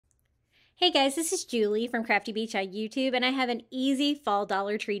Hey guys, this is Julie from Crafty Beach on YouTube, and I have an easy fall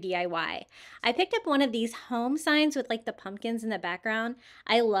Dollar Tree DIY. I picked up one of these home signs with like the pumpkins in the background.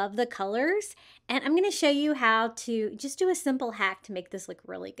 I love the colors, and I'm going to show you how to just do a simple hack to make this look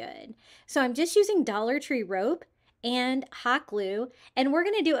really good. So I'm just using Dollar Tree rope and hot glue, and we're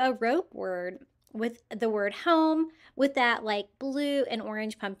going to do a rope word with the word home with that like blue and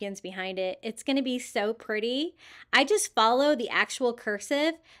orange pumpkins behind it. It's going to be so pretty. I just follow the actual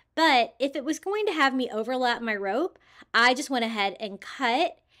cursive, but if it was going to have me overlap my rope, I just went ahead and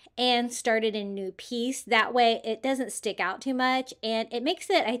cut and started a new piece. That way it doesn't stick out too much, and it makes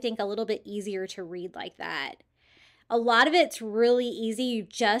it, I think, a little bit easier to read like that. A lot of it's really easy. You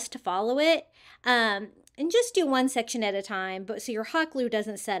just follow it. And just do one section at a time, but so your hot glue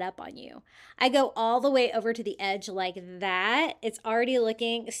doesn't set up on you. I go all the way over to the edge like that. It's already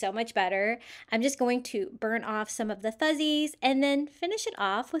looking so much better. I'm just going to burn off some of the fuzzies and then finish it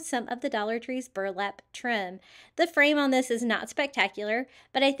off with some of the Dollar Tree's burlap trim. The frame on this is not spectacular,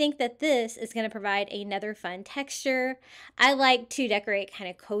 but I think that this is going to provide another fun texture. I like to decorate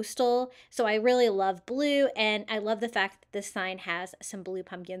kind of coastal, so I really love blue, and I love the fact that this sign has some blue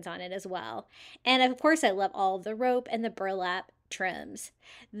pumpkins on it as well. And of course, I love all of the rope and the burlap trims.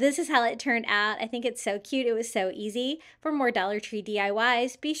 This is how it turned out. I think it's so cute. It was so easy. For more Dollar Tree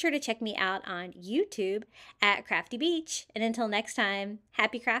DIYs, be sure to check me out on YouTube at Crafty Beach. And until next time,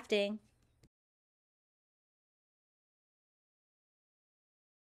 happy crafting.